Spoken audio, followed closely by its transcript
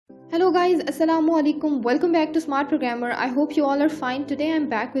Hello guys, assalamu alaikum. Welcome back to Smart Programmer. I hope you all are fine. Today I'm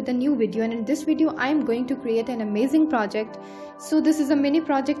back with a new video, and in this video I'm going to create an amazing project. So this is a mini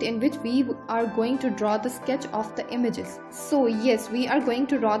project in which we are going to draw the sketch of the images. So yes, we are going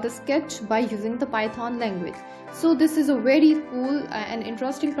to draw the sketch by using the Python language. So this is a very cool and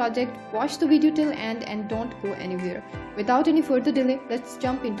interesting project. Watch the video till end and don't go anywhere. Without any further delay, let's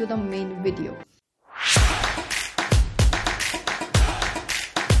jump into the main video.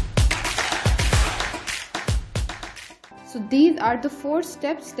 So these are the 4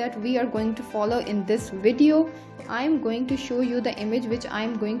 steps that we are going to follow in this video. I am going to show you the image which I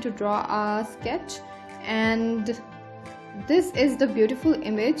am going to draw a sketch, and this is the beautiful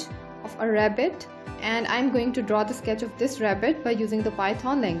image of a rabbit, and I am going to draw the sketch of this rabbit by using the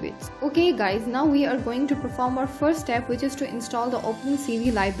Python language. Okay guys, now we are going to perform our first step, which is to install the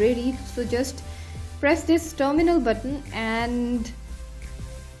OpenCV library. So just press this terminal button and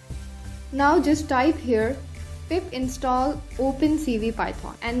now just type here pip install OpenCV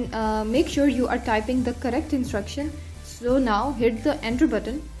Python, and make sure you are typing the correct instruction. So now hit the enter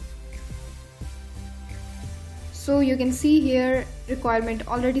button. So you can see here requirement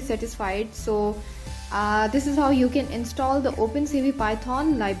already satisfied. So this is how you can install the OpenCV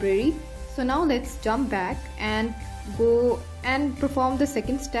Python library. So now let's jump back and go and perform the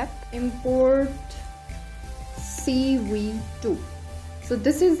second step, import CV2. So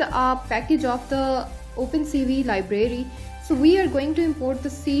this is a package of the OpenCV library. So we are going to import the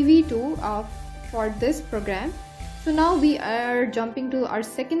CV2 for this program. So now we are jumping to our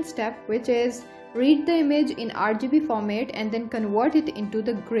second step, which is read the image in RGB format and then convert it into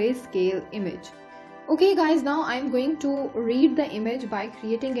the grayscale image. Okay guys, now I'm going to read the image by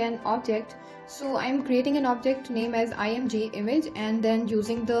creating an object. So I'm creating an object name as 𝐬𝐨𝐬 and then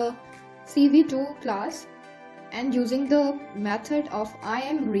using the CV2 class and using the method of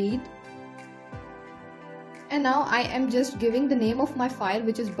𝐼AmRead. And now I am just giving the name of my file,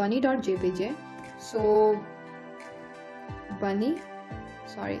 which is bunny.jpg. So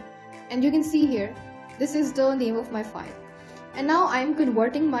and you can see here this is the name of my file. And now I am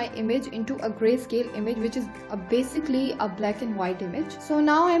converting my image into a grayscale image, which is basically a black and white image. So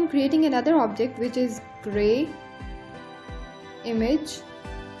now I am creating another object which is gray image,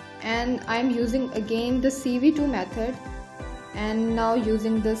 and I am using again the CV2 method, and now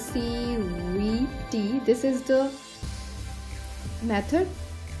using the CVT. This is the method.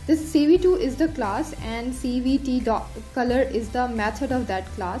 This CV2 is the class and CVT.color is the method of that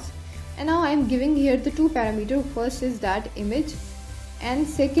class. And now I am giving here the 2 parameters. First is that image and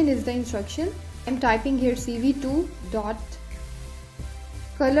second is the instruction. I am typing here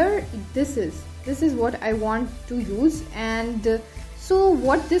CV2.color. This is what I want to use. And so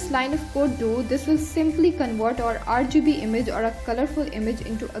what this line of code do, this will simply convert our RGB image or a colorful image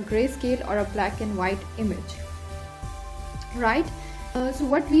into a grayscale or a black and white image, right? So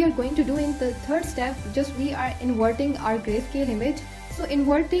what we are going to do in the third step, just we are inverting our grayscale image. So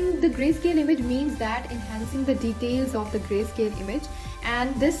inverting the grayscale image means that enhancing the details of the grayscale image,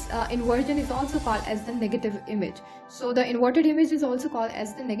 and this inversion is also called as the negative image. So the inverted image is also called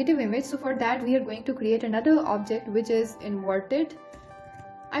as the negative image. So for that we are going to create another object which is inverted.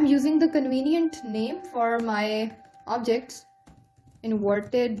 I'm using the convenient name for my objects,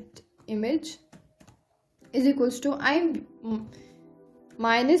 inverted image is equals to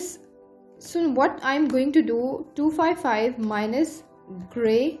so what I'm going to do, 255 minus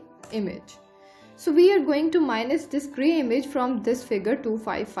gray image. So we are going to minus this gray image from this figure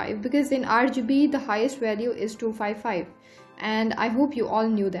 255, because in RGB the highest value is 255, and I hope you all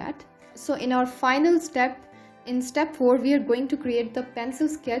knew that. So in our final step, in step 4, we are going to create the pencil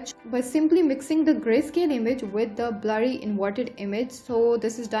sketch by simply mixing the grayscale image with the blurry inverted image. So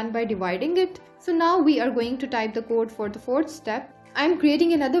this is done by dividing it. So now we are going to type the code for the fourth step. I am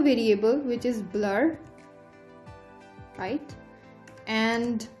creating another variable which is blur, right?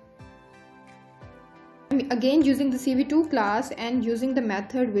 And I'm again using the CV2 class and using the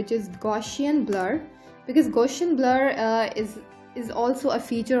method which is Gaussian blur, because Gaussian blur is also a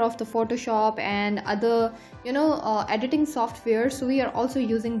feature of the Photoshop and other editing software. So we are also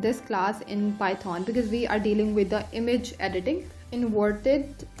using this class in Python because we are dealing with the image editing.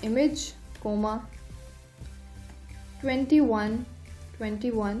 Inverted image, comma 21,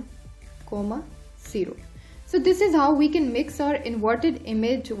 0. So this is how we can mix our inverted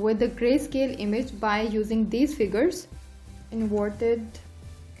image with the grayscale image by using these figures, inverted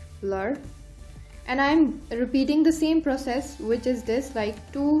blur. And I'm repeating the same process, which is this, like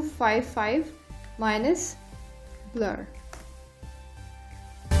 255 minus blur.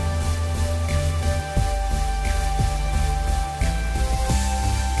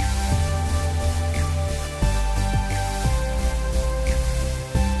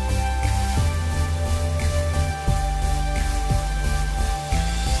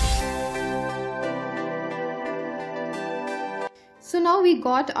 now we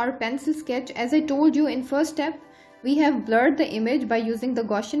got our pencil sketch. As I told you in first step, we have blurred the image by using the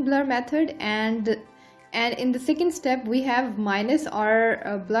Gaussian blur method, and in the second step we have minus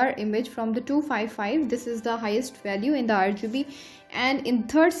our blur image from the 255. This is the highest value in the RGB. And in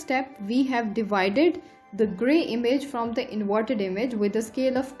third step we have divided the gray image from the inverted image with a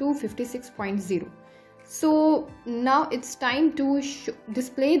scale of 256.0. So now it's time to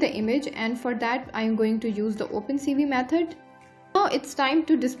display the image, and for that I am going to use the OpenCV method. Now it's time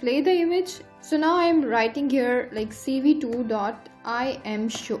to display the image. So now I am writing here like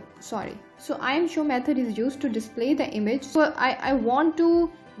cv2.𝐼𝐴𝐚𝐴𝐿. So 𝐼𝐴𝐚𝐴𝐿 method is used to display the image. So I want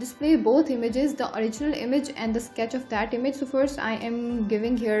to display both images, the original image and the sketch of that image. So first I am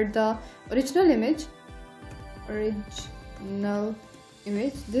giving here the original image.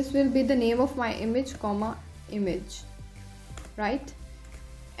 This will be the name of my image, comma image, right?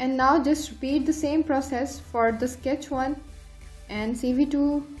 And now just repeat the same process for the sketch one, and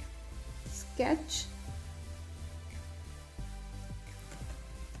cv2 sketch,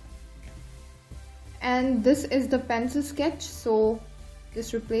 and this is the pencil sketch, so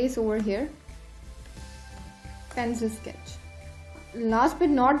just replace over here pencil sketch. Last but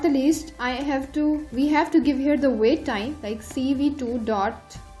not the least, we have to give here the wait time, like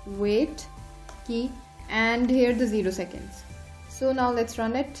cv2.wait key, and here the 0 seconds. So now let's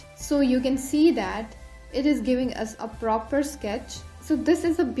run it. So you can see that it is giving us a proper sketch. So this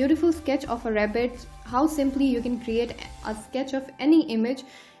is a beautiful sketch of a rabbit. How simply you can create a sketch of any image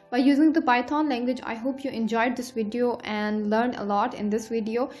by using the Python language. I hope you enjoyed this video and learned a lot in this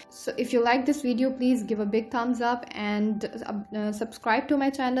video. So if you like this video, please give a big thumbs up and subscribe to my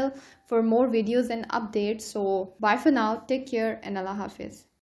channel for more videos and updates. So bye for now, take care, and Allah Hafiz.